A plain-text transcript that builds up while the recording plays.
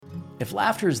If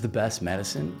laughter is the best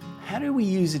medicine, how do we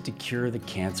use it to cure the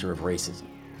cancer of racism,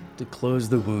 to close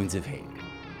the wounds of hate,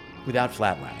 without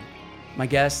flatlining? My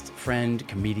guest, friend,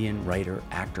 comedian, writer,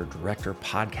 actor, director,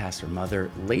 podcaster,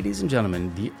 mother, ladies and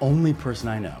gentlemen, the only person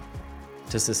I know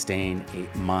to sustain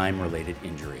a mime-related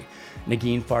injury,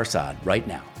 Negin Farsad, right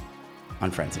now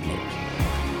on Friends and Neighbors.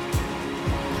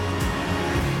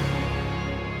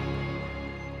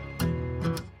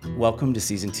 Welcome to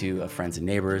Season 2 of Friends and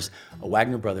Neighbors, a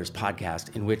Wagner Brothers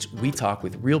podcast in which we talk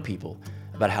with real people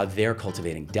about how they're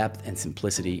cultivating depth and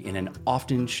simplicity in an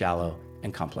often shallow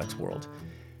and complex world.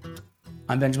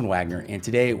 I'm Benjamin Wagner, and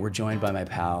today we're joined by my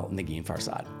pal, Negin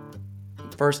Farsad.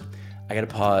 First, I gotta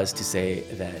pause to say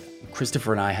that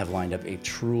Christopher and I have lined up a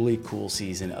truly cool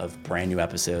season of brand new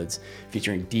episodes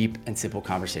featuring deep and simple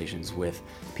conversations with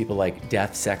people like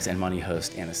Death, Sex, and Money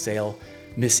host Anna Sale,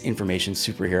 misinformation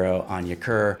superhero Anya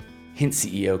Kerr, Hint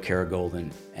CEO Kara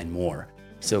Golden, and more.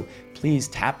 So please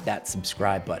tap that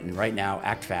subscribe button right now,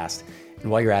 act fast,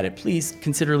 and while you're at it, please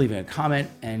consider leaving a comment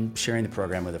and sharing the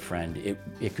program with a friend.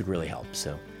 It could really help,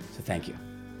 so thank you.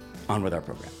 On with our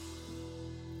program.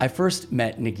 I first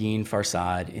met Negin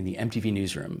Farsad in the MTV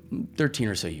newsroom 13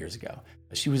 or so years ago.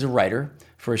 She was a writer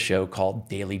for a show called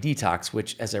Daily Detox,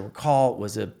 which, as I recall,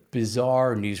 was a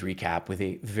bizarre news recap with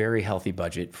a very healthy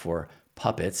budget for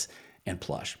puppets and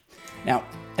plush. Now,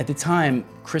 at the time,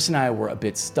 Chris and I were a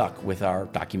bit stuck with our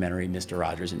documentary, Mr.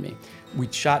 Rogers and Me.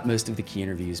 We'd shot most of the key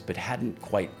interviews, but hadn't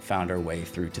quite found our way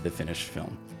through to the finished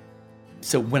film.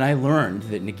 So when I learned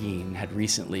that Negin had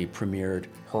recently premiered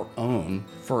her own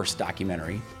first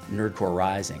documentary, Nerdcore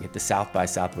Rising, at the South by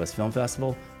Southwest Film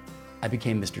Festival, I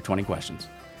became Mr. 20 Questions,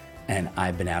 and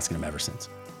I've been asking him ever since.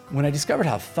 When I discovered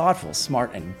how thoughtful,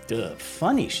 smart, and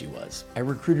funny she was, I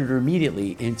recruited her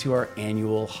immediately into our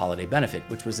annual holiday benefit,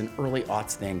 which was an early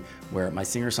aughts thing where my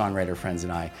singer-songwriter friends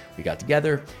and I, we got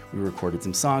together, we recorded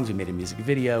some songs, we made a music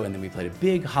video, and then we played a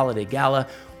big holiday gala,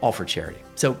 all for charity.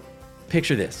 So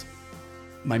picture this.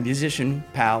 My musician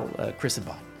pal, Chris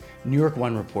Sabat, New York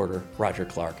One reporter, Roger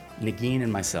Clark, Negin,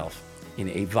 and myself in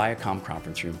a Viacom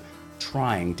conference room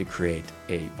trying to create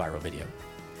a viral video.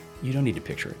 You don't need to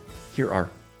picture it. Here are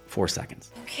 4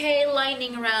 seconds. Okay,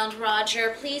 lightning round,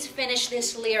 Roger. Please finish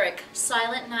this lyric.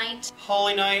 Silent night.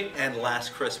 Holy night and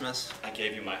last Christmas, I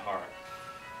gave you my heart.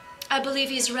 I believe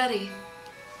he's ready.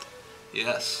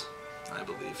 Yes, I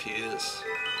believe he is.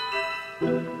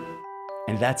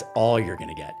 And that's all you're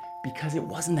gonna get, because it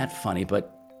wasn't that funny,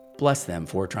 but bless them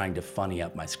for trying to funny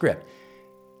up my script.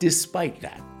 Despite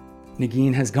that,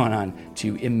 Negin has gone on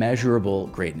to immeasurable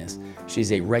greatness.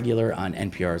 She's a regular on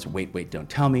NPR's Wait, Wait, Don't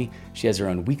Tell Me. She has her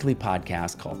own weekly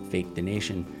podcast called Fake the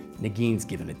Nation. Negin's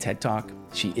given a TED Talk.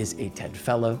 She is a TED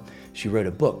Fellow. She wrote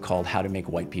a book called How to Make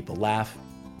White People Laugh,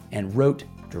 and wrote,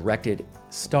 directed,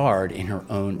 starred in her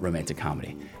own romantic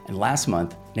comedy. And last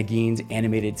month, Negin's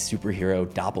animated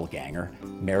superhero doppelganger,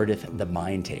 Meredith the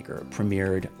Mind Taker,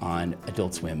 premiered on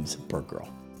Adult Swim's Bird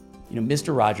Girl. You know,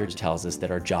 Mr. Rogers tells us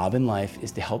that our job in life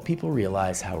is to help people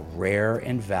realize how rare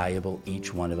and valuable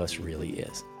each one of us really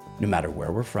is, no matter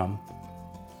where we're from,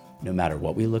 no matter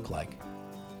what we look like,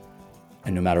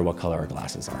 and no matter what color our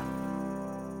glasses are.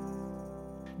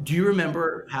 Do you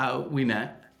remember how we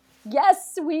met?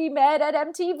 Yes, we met at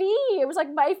MTV. It was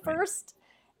like my first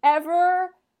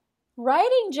ever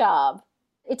writing job.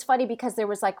 It's funny because there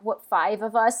was 5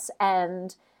 of us,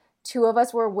 and 2 of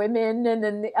us were women, and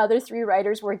then the other 3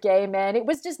 writers were gay men. It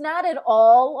was just not at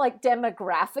all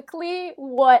demographically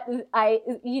what I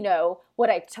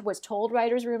was told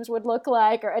writers' rooms would look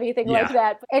like or anything like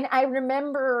that. And I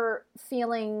remember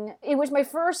feeling, it was my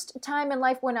first time in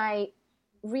life when I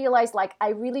realized I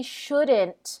really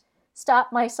shouldn't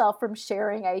stop myself from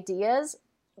sharing ideas.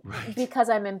 Right. Because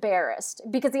I'm embarrassed,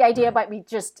 because the idea might be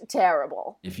just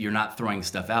terrible. If you're not throwing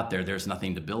stuff out there, there's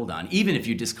nothing to build on, even if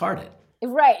you discard it.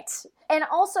 Right. And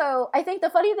also, I think the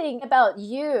funny thing about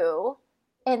you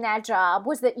in that job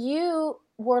was that you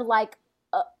were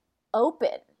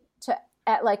open to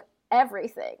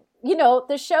everything. You know,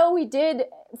 the show we did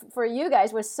for you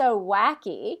guys was so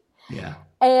wacky. Yeah.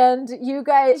 And you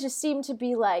guys just seemed to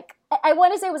be I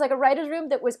want to say it was a writer's room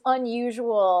that was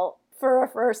unusual for a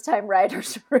first-time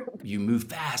writer's room. You move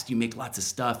fast, you make lots of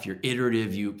stuff, you're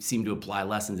iterative, you seem to apply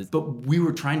lessons. But we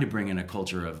were trying to bring in a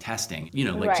culture of testing,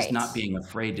 just not being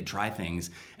afraid to try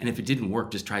things. And if it didn't work,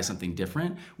 just try something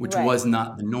different, which was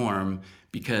not the norm,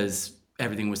 because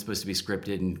everything was supposed to be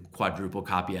scripted and quadruple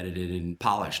copy edited and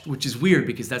polished, which is weird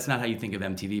because that's not how you think of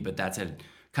MTV, but that's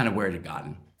kind of where it had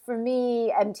gotten. For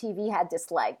me, MTV had this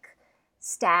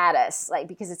status,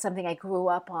 because it's something I grew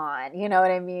up on, you know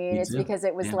what I mean? It's because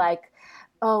it was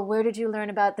Oh, where did you learn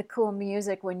about the cool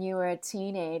music when you were a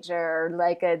teenager, or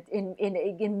like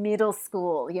in middle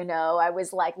school? I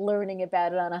was like learning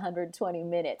about it on 120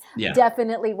 Minutes. Yeah.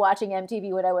 Definitely watching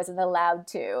MTV when I wasn't allowed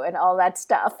to, and all that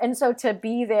stuff. And so to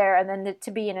be there, and then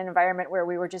to be in an environment where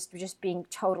we were just being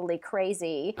totally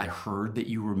crazy. I heard that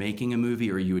you were making a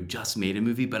movie, or you had just made a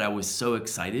movie, but I was so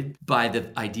excited by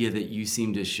the idea that you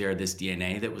seemed to share this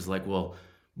DNA that was like, well,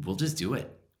 we'll just do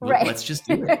it. Right. Let's just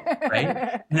do it,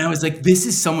 right? And I was like, this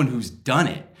is someone who's done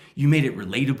it. You made it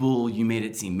relatable. You made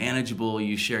it seem manageable.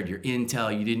 You shared your intel.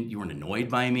 You weren't annoyed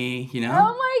by me, Oh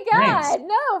my God. Thanks.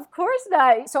 No, of course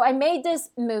not. So I made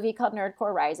this movie called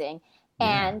Nerdcore Rising.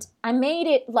 And I made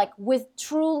it like with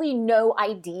truly no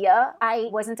idea. I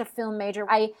wasn't a film major.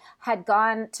 I had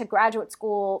gone to graduate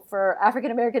school for African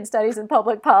American Studies and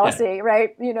Public Policy,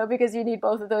 right? Because you need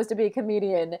both of those to be a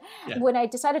comedian. Yeah. When I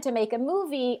decided to make a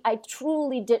movie, I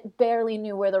truly barely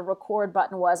knew where the record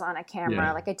button was on a camera.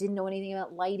 Yeah. Like I didn't know anything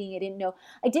about lighting.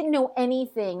 I didn't know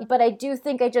anything, but I do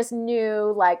think I just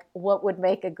knew like what would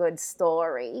make a good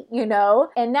story,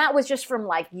 And that was just from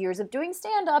like years of doing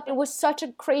stand-up. It was such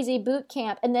a crazy boot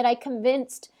camp. And then I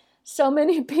convinced so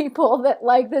many people that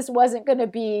like this wasn't going to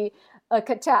be a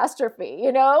catastrophe,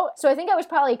 So I think I was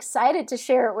probably excited to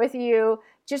share it with you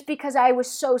just because I was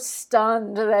so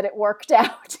stunned that it worked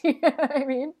out. You know what I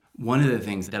mean? One of the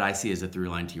things that I see as a through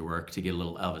line to your work, to get a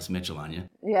little Elvis Mitchell on you,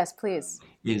 Yes, please.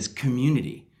 is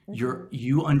community.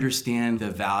 You understand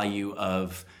the value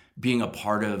of being a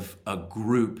part of a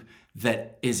group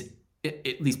that is,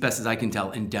 at least best as I can tell,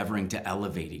 endeavoring to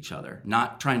elevate each other,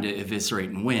 not trying to eviscerate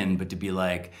and win, but to be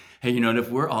like, hey,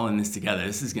 if we're all in this together,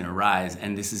 this is going to rise,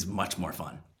 and this is much more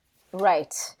fun.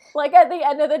 Right. Like at the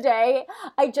end of the day,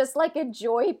 I just like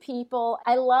enjoy people.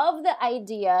 I love the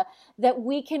idea that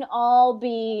we can all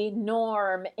be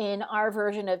Norm in our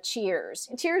version of Cheers.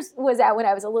 Cheers was out when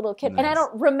I was a little kid, and I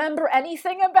don't remember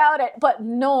anything about it but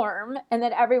Norm. And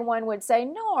then everyone would say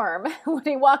Norm when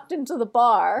he walked into the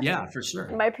bar. Yeah, for sure.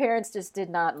 My parents just did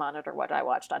not monitor what I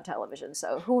watched on television,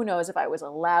 so who knows if I was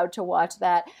allowed to watch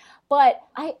that. But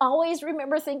I always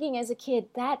remember thinking as a kid,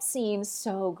 that seems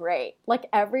so great. Like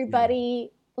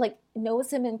everybody like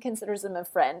knows him and considers him a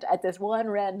friend at this one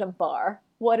random bar.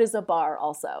 What is a bar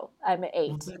also? I'm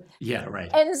 8. Yeah,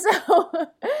 right. And so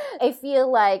I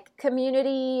feel like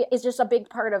community is just a big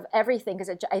part of everything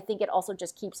because I think it also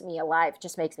just keeps me alive,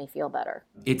 just makes me feel better.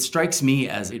 It strikes me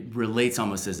as it relates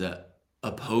almost as a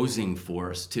opposing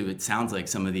force to, it sounds like,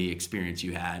 some of the experience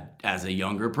you had as a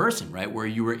younger person, right? Where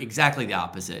you were exactly the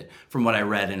opposite from what I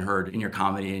read and heard in your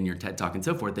comedy and your TED Talk and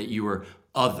so forth, that you were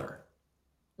other,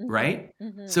 right?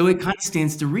 Mm-hmm. So it kind of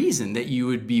stands to reason that you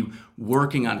would be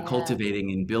working on cultivating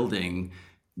and building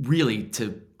really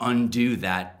to undo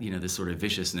that, this sort of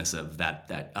viciousness of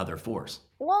that other force.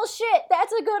 Well, shit,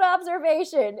 that's a good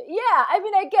observation. Yeah, I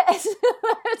mean, I guess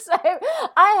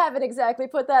I haven't exactly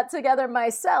put that together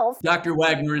myself. Dr.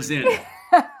 Wagner is in.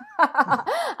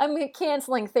 I'm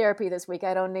canceling therapy this week.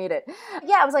 I don't need it.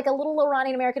 Yeah, I was like a little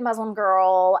Iranian American Muslim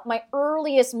girl. My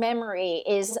earliest memory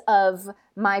is of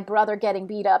my brother getting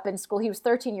beat up in school. He was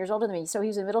 13 years older than me, so he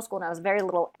was in middle school and I was very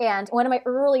little. And one of my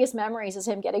earliest memories is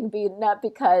him getting beaten up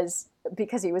because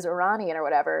he was Iranian or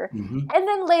whatever. Mm-hmm. And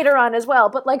then later on as well.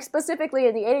 But like specifically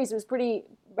in the 80s, it was pretty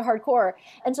hardcore.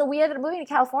 And so we ended up moving to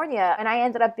California, and I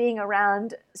ended up being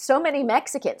around so many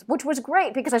Mexicans, which was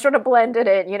great because I sort of blended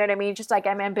in, you know what I mean? Just like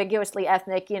I'm ambiguously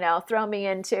ethnic, throw me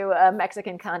into a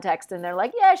Mexican context and they're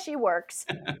like, yeah, she works.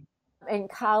 In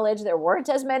college, there weren't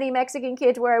as many Mexican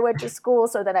kids where I went to school,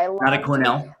 so that I loved. Not at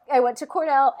Cornell? I went to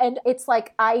Cornell, and it's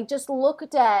like I just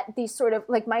looked at these sort of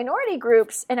like minority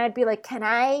groups, and I'd be like, can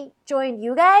I join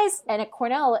you guys? And at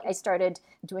Cornell, I started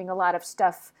doing a lot of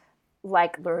stuff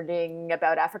like learning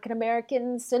about African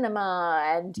American cinema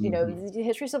and, the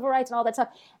history of civil rights and all that stuff.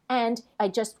 And I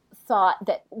just thought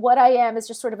that what I am is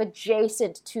just sort of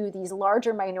adjacent to these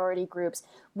larger minority groups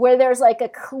where there's like a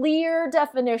clear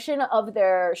definition of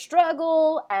their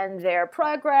struggle and their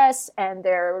progress and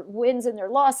their wins and their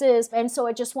losses. And so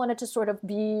I just wanted to sort of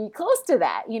be close to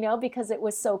that, because it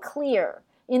was so clear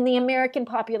in the American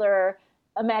popular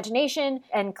imagination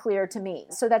and clear to me.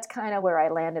 So that's kind of where I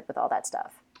landed with all that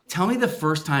stuff. Tell me the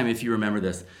first time, if you remember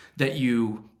this, that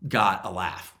you got a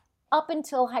laugh. Up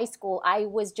until high school, I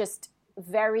was just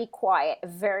very quiet,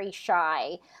 very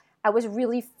shy. I was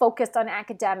really focused on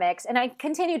academics, and I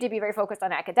continued to be very focused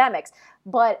on academics.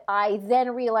 But I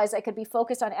then realized I could be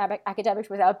focused on academics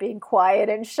without being quiet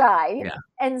and shy. Yeah.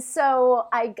 And so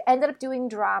I ended up doing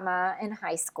drama in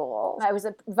high school. I was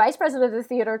a vice president of the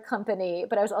theater company,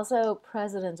 but I was also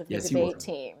president of the debate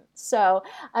team. So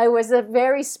I was a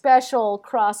very special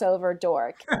crossover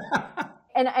dork.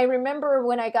 And I remember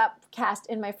when I got cast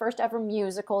in my first ever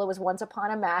musical, it was Once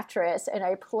Upon a Mattress, and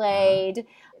I played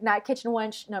not Kitchen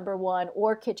Wench #1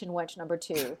 or Kitchen Wench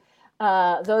 #2.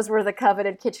 Those were the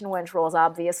coveted kitchen wench roles,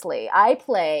 obviously. I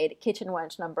played kitchen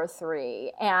wench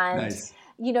 #3. And, Nice.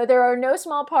 you know, there are no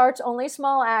small parts, only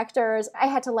small actors. I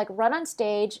had to like run on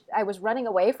stage. I was running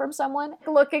away from someone.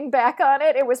 Looking back on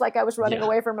it, it was like I was running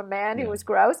away from a man who was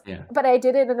gross. Yeah. But I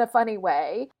did it in a funny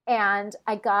way. And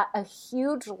I got a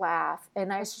huge laugh.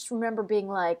 And I just remember being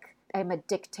like, I'm a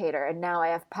dictator and now I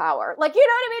have power. Like, you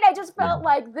know what I mean? I just felt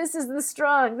like this is the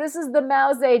strong, this is the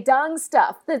Mao Zedong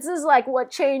stuff. This is like what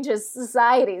changes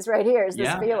societies right here is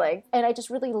this feeling. And I just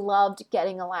really loved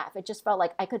getting a laugh. It just felt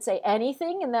like I could say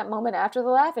anything in that moment after the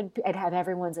laugh and I'd have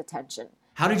everyone's attention.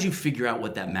 How did you figure out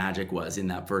what that magic was in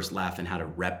that first laugh and how to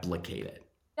replicate it?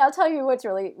 I'll tell you what's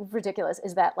really ridiculous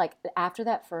is that like after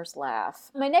that first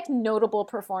laugh, my next notable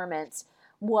performance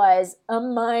was a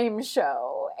mime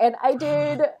show. And I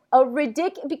did a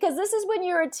because this is when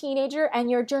you're a teenager and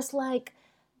you're just like,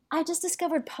 I just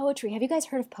discovered poetry. Have you guys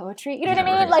heard of poetry? You know what I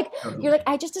mean? Right. Like, you're like,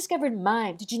 I just discovered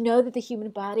mime. Did you know that the human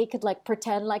body could like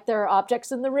pretend like there are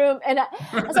objects in the room? And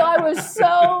so I was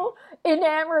so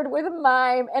enamored with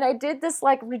mime. And I did this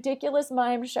like ridiculous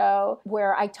mime show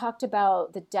where I talked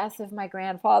about the death of my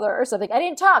grandfather or something. I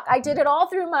didn't talk. I did it all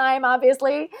through mime,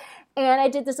 obviously. And I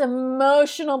did this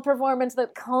emotional performance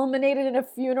that culminated in a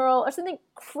funeral or something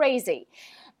crazy.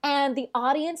 And the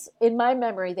audience, in my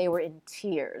memory, they were in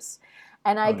tears.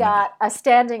 And I got a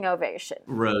standing ovation.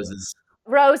 Roses,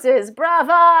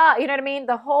 brava, you know what I mean?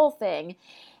 The whole thing.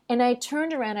 And I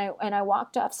turned around and I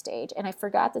walked off stage and I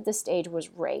forgot that the stage was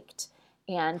raked.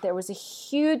 And there was a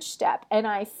huge step and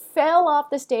I fell off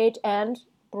the stage and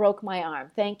broke my arm.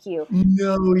 Thank you.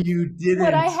 No, you didn't.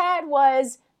 What I had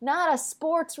was not a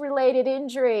sports-related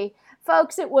injury.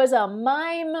 Folks, it was a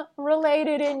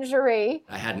mime-related injury.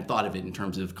 I hadn't thought of it in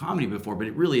terms of comedy before, but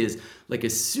it really is like a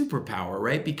superpower,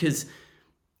 right? Because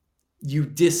you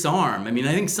disarm. I mean,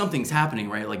 I think something's happening,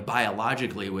 right? Like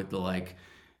biologically with the like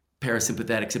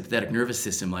parasympathetic, sympathetic nervous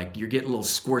system, like you're getting little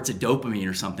squirts of dopamine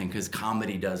or something because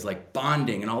comedy does like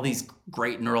bonding and all these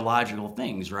great neurological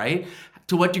things, right?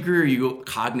 To what degree are you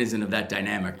cognizant of that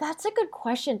dynamic? That's a good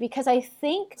question because I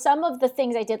think some of the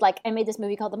things I did, like I made this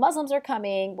movie called The Muslims Are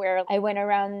Coming, where I went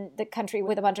around the country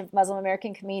with a bunch of Muslim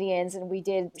American comedians and we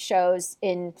did shows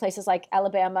in places like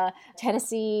Alabama,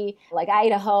 Tennessee, like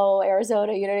Idaho,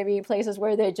 Arizona, you know what I mean? Places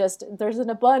where there's an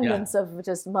abundance of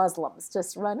just Muslims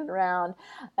just running around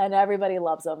and everybody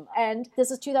loves them. And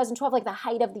this is 2012, like the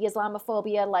height of the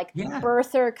Islamophobia, like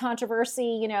birther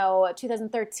controversy,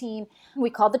 2013. We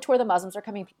called the tour The Muslims Are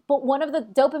Coming. But one of the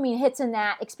dopamine hits in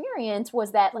that experience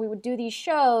was that we would do these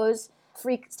shows,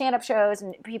 free stand-up shows,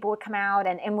 and people would come out,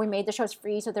 and we made the shows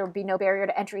free so there would be no barrier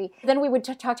to entry. Then we would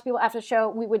talk to people after the show.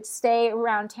 We would stay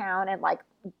around town and like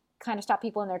kind of stop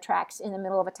people in their tracks in the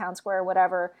middle of a town square or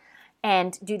whatever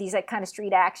and do these like kind of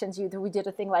street actions. We did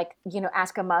a thing like,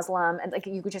 ask a Muslim, and like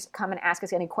you could just come and ask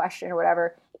us any question or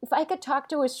whatever. If I could talk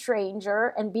to a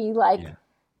stranger and be like,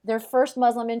 their first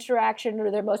Muslim interaction or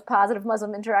their most positive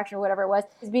Muslim interaction or whatever it was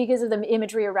is because of the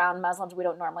imagery around Muslims. We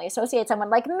don't normally associate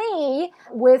someone like me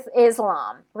with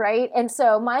Islam, right? And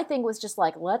so my thing was just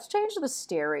like, let's change the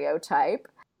stereotype.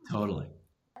 Totally.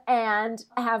 And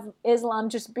have Islam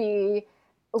just be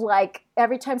like,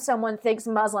 every time someone thinks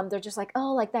Muslim, they're just like,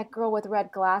 oh, like that girl with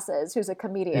red glasses who's a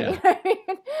comedian. You know what I mean?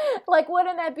 Like,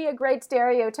 wouldn't that be a great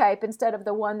stereotype instead of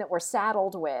the one that we're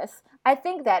saddled with? I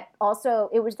think that also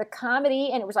it was the comedy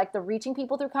and it was like the reaching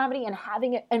people through comedy and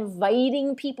having it,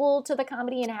 inviting people to the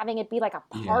comedy and having it be like a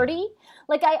party.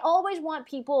 Like, I always want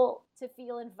people to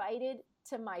feel invited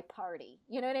to my party.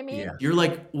 You know what I mean? Yeah. You're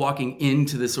like walking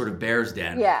into this sort of bear's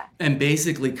den and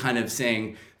basically kind of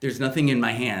saying, there's nothing in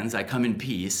my hands. I come in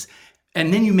peace.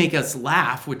 And then you make us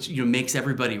laugh, which, makes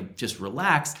everybody just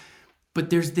relax. But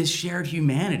there's this shared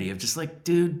humanity of just like,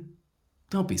 dude,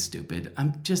 don't be stupid.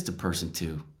 I'm just a person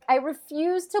too. I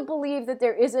refuse to believe that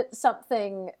there isn't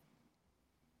something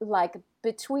like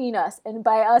between us. And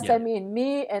by us, I mean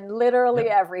me and literally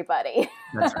everybody.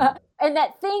 That's right. And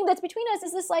that thing that's between us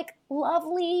is this like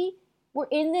lovely, we're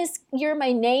in this, you're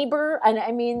my neighbor. And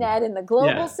I mean that in the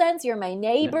global sense, you're my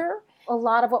neighbor. A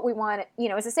lot of what we want,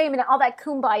 is the same. And all that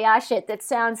kumbaya shit that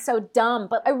sounds so dumb,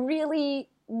 but I really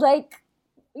like,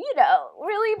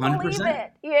 really believe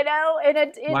 100%.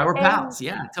 it, And why we're pals.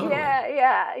 Yeah, totally.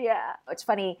 Yeah. What's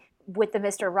funny with the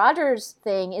Mr. Rogers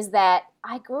thing is that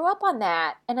I grew up on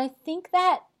that. And I think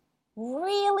that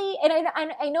really, and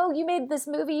I know you made this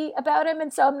movie about him,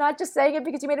 and so I'm not just saying it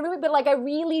because you made a movie, but like I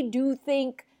really do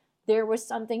think there was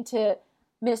something to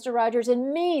Mr. Rogers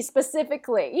and me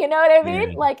specifically. You know what I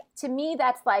mean? Yeah. Like, to me,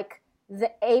 that's like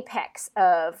the apex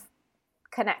of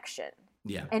connection.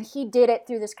 Yeah. And he did it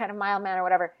through this kind of mild manner or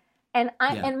whatever. And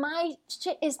Yeah. and my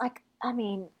shit is like, I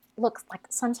mean, look, like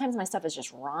sometimes my stuff is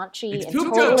just raunchy It's and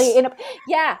poop totally jokes.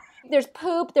 yeah. There's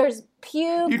poop, there's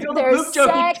puke, You told the there's poop joke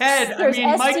in sex, TED. I there's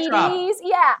mean, mic drop. STDs.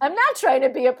 Yeah, I'm not trying to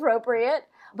be appropriate,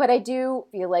 but I do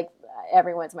feel like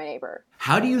everyone's my neighbor.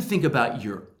 How do you think about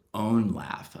your own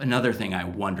laugh? Another thing I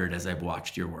wondered as I've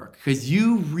watched your work, because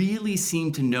you really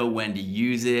seem to know when to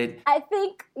use it. I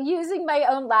think using my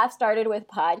own laugh started with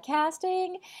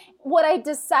podcasting. What I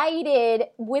decided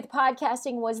with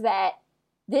podcasting was that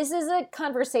this is a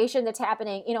conversation that's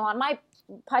happening, you know, on my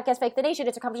podcast, Fake the Nation.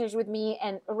 It's a conversation with me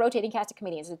and a rotating cast of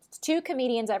comedians. It's 2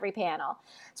 comedians every panel.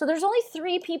 So there's only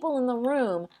 3 people in the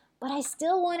room, but I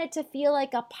still want it to feel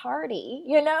like a party,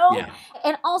 you know? Yeah.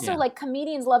 And also, Yeah. like,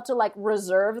 comedians love to, like,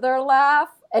 reserve their laugh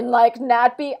and, like,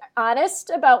 not be honest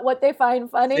about what they find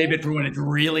funny. Save it for when it's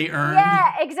really earned.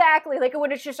 Yeah, exactly. Like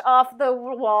when it's just off the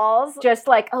walls, just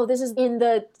like, oh, this is in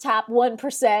the top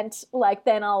 1%, like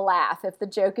then I'll laugh if the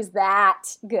joke is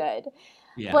that good.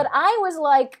 Yeah. But I was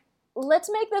like, let's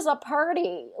make this a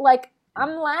party. Like,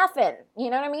 I'm laughing. You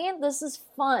know what I mean? This is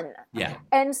fun. Yeah.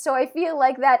 And so I feel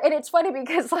like that, and it's funny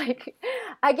because like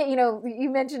I get, you know, you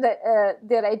mentioned that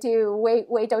that I do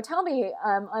Wait, Don't Tell Me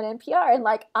on NPR, and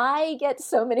like I get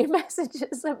so many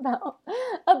messages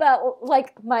about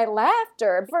like my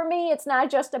laughter. For me, it's not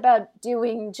just about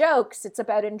doing jokes; it's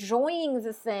about enjoying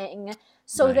the thing,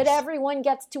 so that Nice. everyone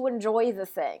gets to enjoy the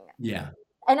thing. Yeah.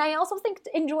 And I also think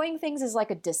enjoying things is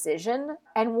like a decision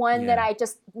and one that Yeah. I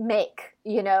just make,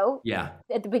 you know? Yeah.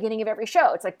 At the beginning of every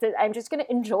show. It's like, I'm just going to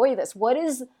enjoy this. What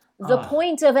is the Ah.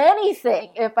 point of anything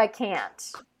if I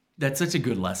can't? That's such a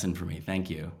good lesson for me.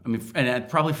 Thank you. I mean, and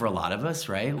probably for a lot of us,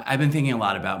 right? I've been thinking a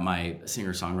lot about my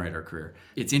singer-songwriter career.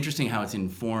 It's interesting how it's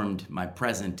informed my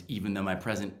present, even though my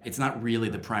present, it's not really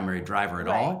the primary driver at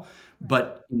all.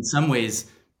 But in some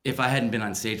ways, if I hadn't been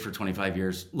on stage for 25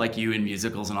 years, like you in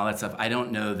musicals and all that stuff, I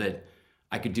don't know that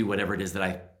I could do whatever it is that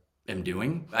I am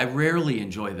doing. I rarely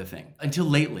enjoy the thing until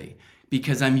lately,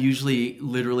 because I'm usually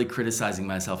literally criticizing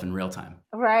myself in real time.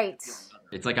 Right.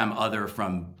 It's like I'm other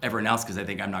from everyone else because I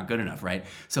think I'm not good enough, right?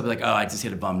 So I'll be like, oh, I just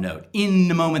hit a bum note in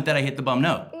the moment that I hit the bum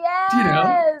note. Yes. You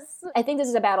know? I think this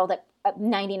is a battle that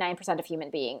 99% of human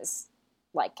beings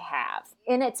like have.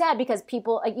 And it's sad because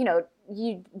people, you know,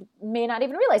 you may not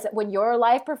even realize that when you're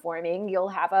live performing, you'll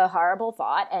have a horrible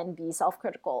thought and be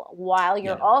self-critical while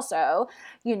you're Yeah. also,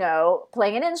 you know,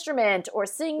 playing an instrument or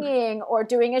singing or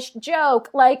doing a joke.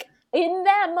 Like in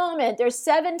that moment, there's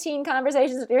 17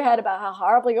 conversations in your head about how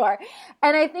horrible you are.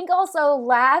 And I think also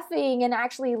laughing and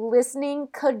actually listening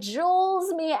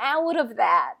cajoles me out of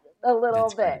that a little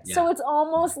That's bit. great, yeah. So it's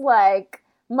almost like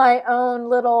my own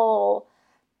little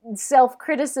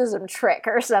self-criticism trick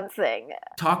or something.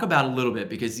 Talk about a little bit,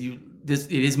 because it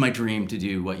is my dream to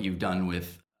do what you've done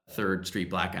with Third Street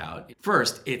Blackout.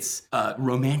 First, it's a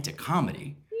romantic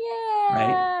comedy.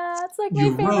 Yeah, it's like my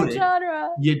You wrote favorite it. genre.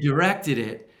 You directed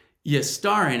it. You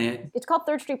star in it. It's called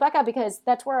Third Street Blackout because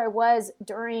that's where I was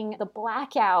during the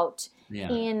blackout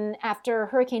Yeah. after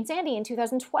Hurricane Sandy in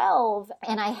 2012,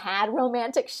 and I had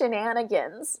romantic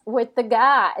shenanigans with the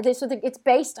guy. It's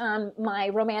based on my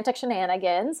romantic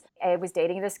shenanigans. I was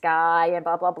dating this guy and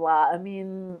blah blah blah. I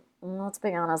mean, let's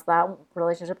be honest, that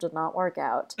relationship did not work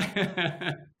out.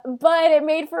 But it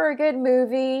made for a good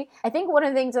movie. I think one of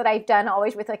the things that I've done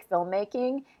always with like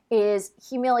filmmaking is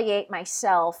humiliate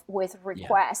myself with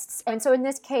requests. And so in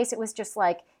this case, it was just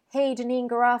like, hey, Janine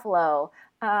Garofalo,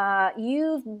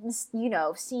 you've, you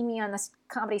know, seen me on this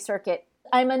comedy circuit.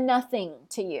 I'm a nothing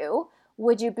to you.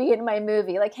 Would you be in my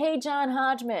movie? Like, hey, John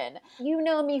Hodgman, you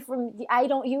know me from,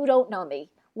 you don't know me.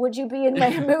 Would you be in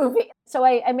my movie? So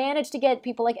I managed to get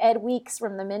people like Ed Weeks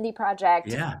from the Mindy Project.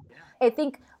 Yeah. I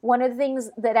think one of the things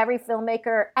that every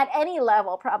filmmaker at any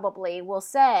level probably will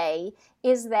say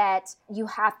is that you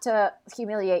have to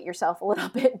humiliate yourself a little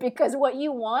bit because what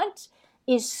you want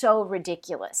is so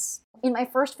ridiculous. In my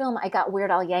first film, I got Weird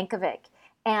Al Yankovic.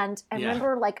 And I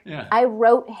remember, like, I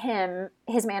wrote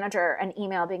his manager, an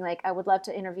email being like, I would love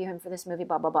to interview him for this movie,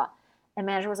 blah, blah, blah. And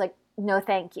manager was like, no,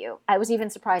 thank you. I was even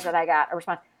surprised that I got a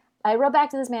response. I wrote back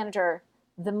to this manager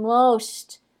the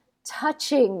most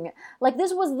touching, like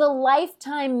this was the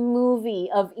Lifetime movie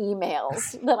of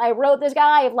emails that I wrote this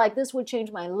guy of like, this would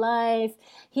change my life.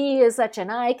 He is such an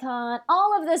icon.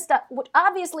 All of this stuff, which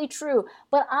obviously true,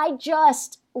 but I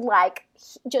just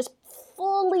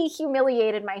fully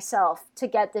humiliated myself to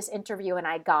get this interview and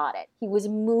I got it. He was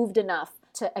moved enough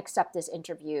to accept this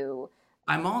interview.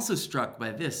 I'm also struck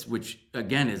by this, which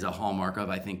again is a hallmark of,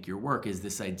 I think, your work, is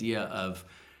this idea of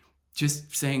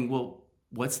just saying, well,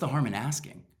 what's the harm in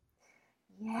asking?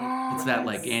 Yeah. It's that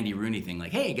like Andy Rooney thing,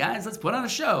 like, hey guys, let's put on a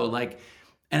show. Like,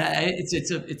 and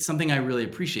it's something I really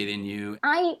appreciate in you.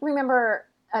 I remember,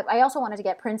 I also wanted to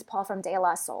get Prince Paul from De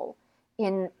La Soul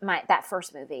in that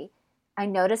first movie. I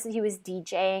noticed that he was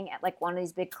DJing at like one of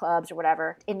these big clubs or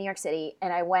whatever in New York City.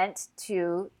 And I went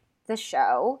to the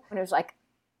show and it was like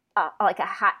a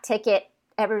hot ticket.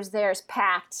 Everyone's there, is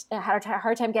packed. I had a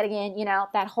hard time getting in,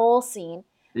 that whole scene.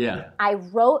 Yeah. I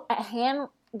wrote a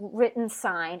handwritten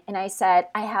sign and I said,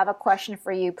 I have a question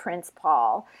for you, Prince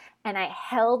Paul. And I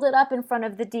held it up in front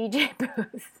of the DJ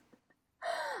booth.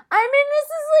 I mean, this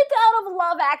is like out of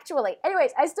Love Actually.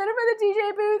 Anyways, I stood in front of the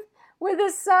DJ booth with a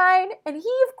sign, and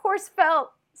he, of course,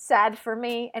 felt sad for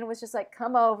me and was just like,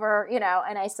 come over,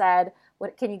 and I said,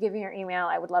 "What? Can you give me your email?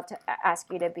 I would love to ask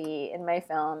you to be in my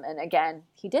film." And again,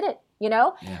 he did it,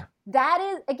 Yeah. That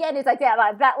is, again, it's like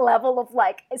that level of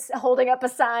like holding up a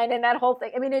sign and that whole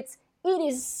thing. I mean, it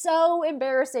is so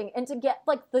embarrassing. And to get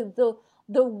like the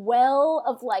well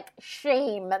of like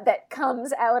shame that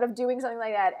comes out of doing something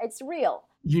like that, it's real.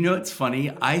 It's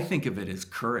funny. I think of it as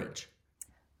courage.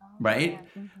 Right?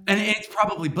 Mm-hmm. And it's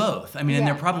probably both. I mean, and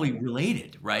they're probably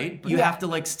related, right? But you have to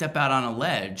like step out on a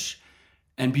ledge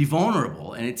and be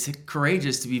vulnerable. And it's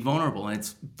courageous to be vulnerable. And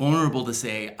it's vulnerable to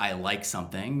say, I like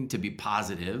something, to be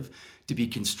positive, to be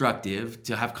constructive,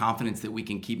 to have confidence that we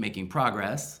can keep making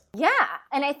progress. Yeah.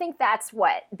 And I think that's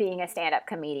what being a stand-up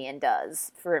comedian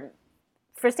does for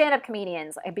stand-up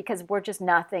comedians, because we're just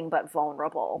nothing but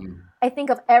vulnerable. Mm. I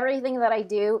think of everything that I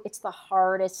do, it's the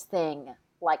hardest thing.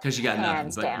 Because you got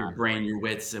nothing but your brain, your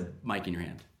wits, a mic in your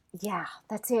hand. Yeah,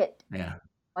 that's it. Yeah.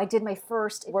 I did my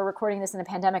first, we're recording this in the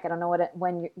pandemic. I don't know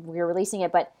when we're releasing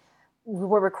it, but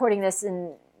we're recording this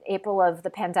in April of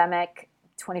the pandemic,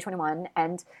 2021.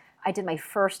 And I did my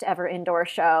first ever indoor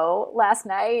show last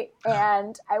night.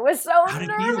 And I was so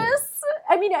nervous.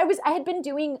 I mean, I had been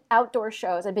doing outdoor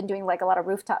shows. I'd been doing like a lot of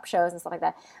rooftop shows and stuff like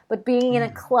that. But being in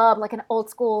a club, like an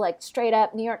old school, like straight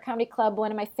up New York Comedy Club,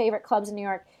 one of my favorite clubs in New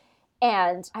York.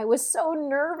 And I was so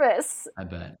nervous. I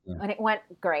bet. Yeah. And it went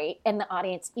great. And the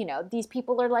audience, these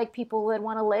people are like people that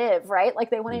want to live, right? Like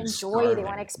they want to enjoy, starving. They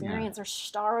want to experience. They're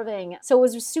starving. So it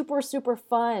was super, super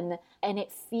fun. And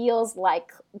it feels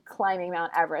like climbing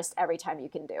Mount Everest every time you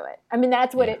can do it. I mean,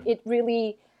 that's what it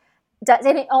really does.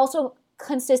 And it also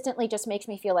consistently just makes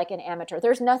me feel like an amateur.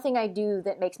 There's nothing I do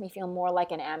that makes me feel more like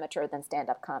an amateur than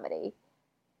stand-up comedy.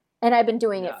 And I've been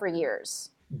doing it for years.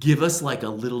 Give us like a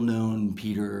little known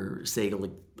Peter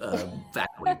Sagal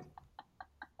factoid.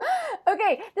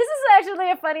 Okay, this is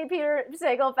actually a funny Peter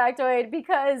Sagal factoid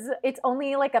because it's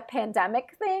only like a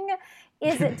pandemic thing.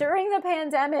 Is that during the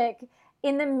pandemic,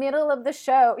 in the middle of the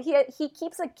show, he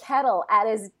keeps a kettle at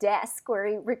his desk where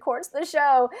he records the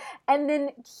show and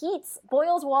then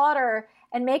boils water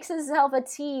and makes himself a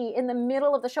tea in the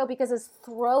middle of the show because his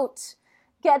throat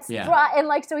gets dry, and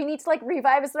so he needs to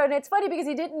revive his throat. And it's funny because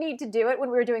he didn't need to do it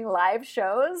when we were doing live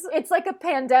shows. It's like a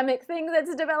pandemic thing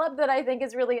that's developed that I think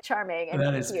is really charming and cute.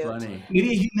 That is funny.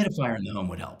 Maybe a humidifier in the home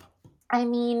would help. I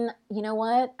mean, you know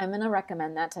what? I'm going to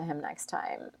recommend that to him next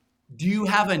time. Do you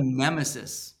have a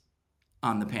nemesis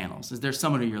on the panels? Is there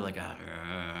someone who you're like,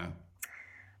 I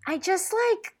just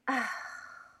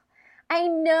I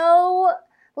know.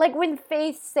 Like when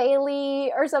Faith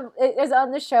Salie or some is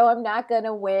on the show, I'm not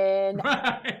gonna win.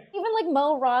 Right. Even like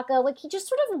Mo Rocca, he just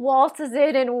sort of waltzes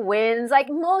in and wins. Like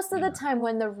most of the time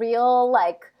when the real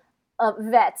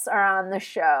vets are on the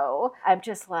show, I'm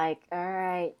just like, all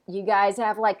right, you guys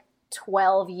have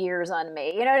 12 years on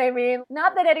me. You know what I mean?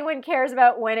 Not that anyone cares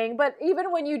about winning, but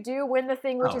even when you do win the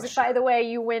thing, which is, by the way,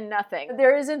 you win nothing.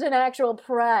 There isn't an actual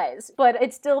prize, but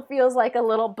it still feels like a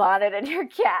little bonnet in your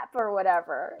cap or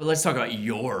whatever. But let's talk about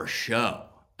your show.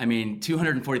 I mean,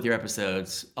 243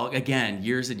 episodes, again,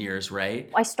 years and years, right?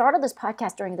 I started this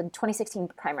podcast during the 2016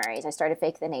 primaries. I started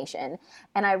Fake the Nation.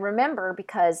 And I remember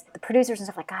because the producers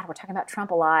and stuff God, we're talking about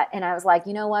Trump a lot. And I was like,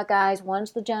 you know what, guys,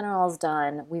 once the general's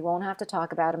done, we won't have to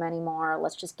talk about him anymore.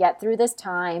 Let's just get through this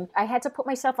time. I had to put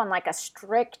myself on a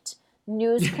strict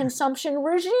news consumption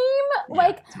regime,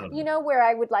 totally. Where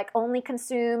I would only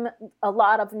consume a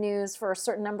lot of news for a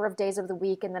certain number of days of the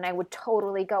week. And then I would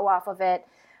totally go off of it.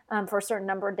 For a certain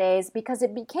number of days, because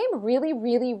it became really,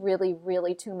 really, really,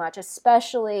 really too much,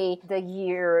 especially the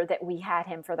year that we had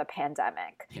him for the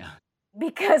pandemic. Yeah.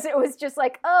 Because it was just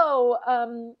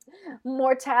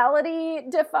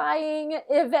mortality-defying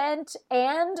event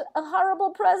and a horrible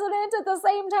president at the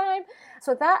same time.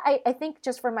 So that, I think,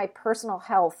 just for my personal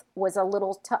health was a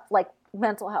little tough,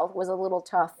 mental health was a little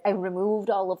tough. I removed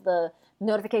all of the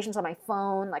notifications on my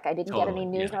phone. Like I didn't get any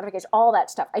news notifications, all that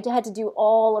stuff. I had to do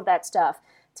all of that stuff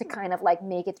to kind of like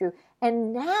make it through.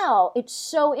 And now it's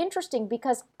so interesting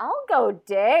because I'll go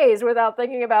days without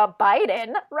thinking about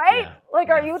Biden, right?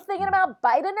 Are you thinking about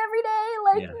Biden every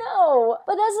day? No.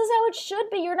 But this is how it should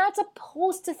be. You're not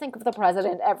supposed to think of the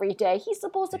president every day. He's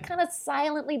supposed to kind of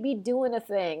silently be doing a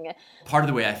thing. Part of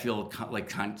the way I feel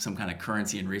like some kind of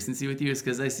currency and recency with you is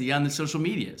because I see you on the social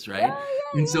medias, right?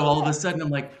 And so all of a sudden I'm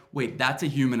like, wait, that's a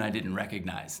human I didn't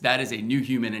recognize. That is a new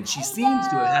human, and she seems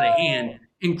to have had a hand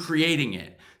in creating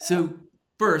it. So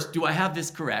first, do I have this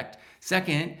correct?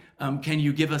 Second, can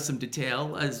you give us some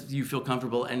detail as you feel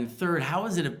comfortable? And third, how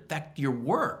does it affect your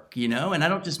work? And I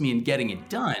don't just mean getting it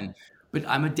done, but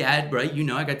I'm a dad, right?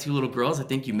 I got 2 little girls. I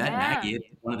think you met Maggie at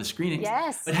one of the screenings.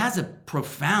 Yes. But it has a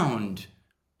profound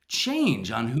change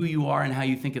on who you are and how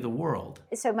you think of the world.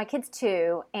 So my kid's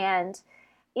 2, and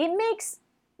it makes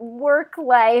work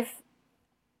life,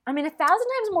 1,000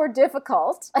 times more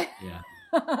difficult. Yeah.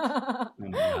 Oh my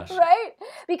gosh. Right?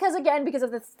 Because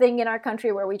of this thing in our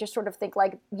country where we just sort of think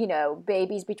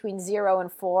babies between 0 and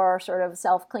 4 are sort of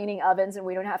self-cleaning ovens, and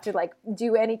we don't have to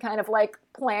do any kind of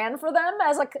plan for them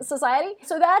as a society.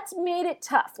 So that's made it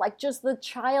tough. Just the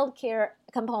childcare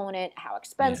component, how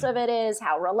expensive it is,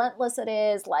 how relentless it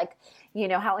is,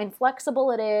 how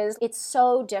inflexible it is. It's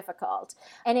so difficult.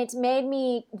 And it's made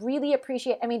me really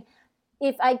appreciate,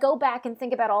 if I go back and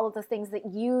think about all of the things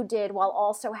that you did while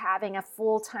also having a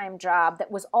full-time job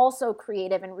that was also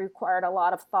creative and required a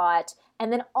lot of thought,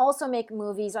 and then also make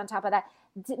movies on top of that,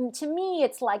 to me,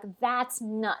 it's that's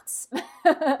nuts.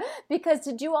 Because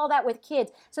to do all that with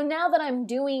kids. So now that I'm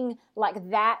doing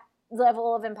that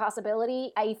level of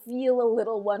impossibility, I feel a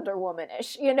little Wonder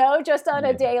Woman-ish, just on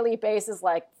a daily basis,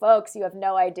 folks, you have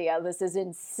no idea. This is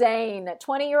insane.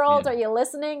 20-year-olds, are you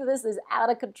listening? This is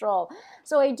out of control.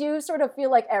 So I do sort of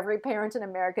feel like every parent in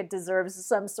America deserves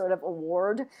some sort of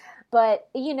award. But,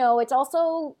 it's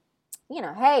also,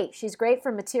 hey, she's great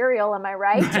for material, am I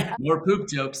right? More poop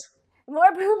jokes.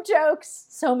 More poop jokes.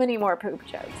 So many more poop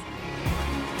jokes.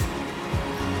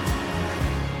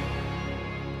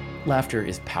 Laughter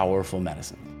is powerful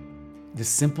medicine. The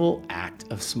simple act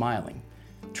of smiling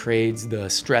trades the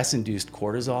stress-induced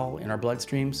cortisol in our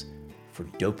bloodstreams for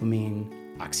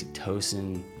dopamine,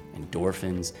 oxytocin,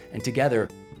 endorphins, and together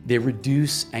they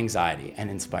reduce anxiety and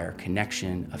inspire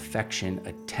connection, affection,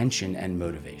 attention, and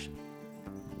motivation.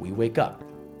 We wake up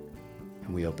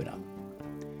and we open up.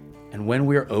 And when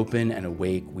we're open and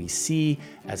awake, we see,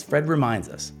 as Fred reminds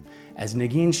us, as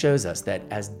Negin shows us, that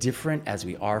as different as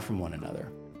we are from one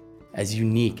another, as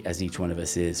unique as each one of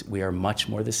us is, we are much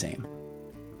more the same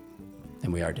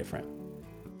than we are different.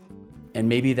 And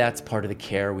maybe that's part of the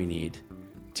care we need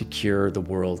to cure the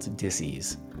world's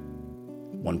dis-ease,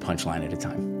 one punchline at a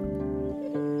time.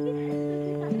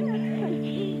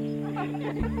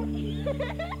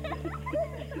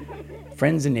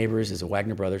 Friends and Neighbors is a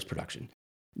Wagner Brothers production.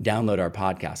 Download our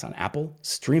podcast on Apple,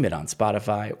 stream it on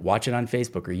Spotify, watch it on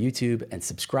Facebook or YouTube, and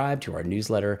subscribe to our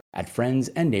newsletter at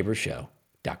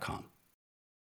friendsandneighborsshow.com.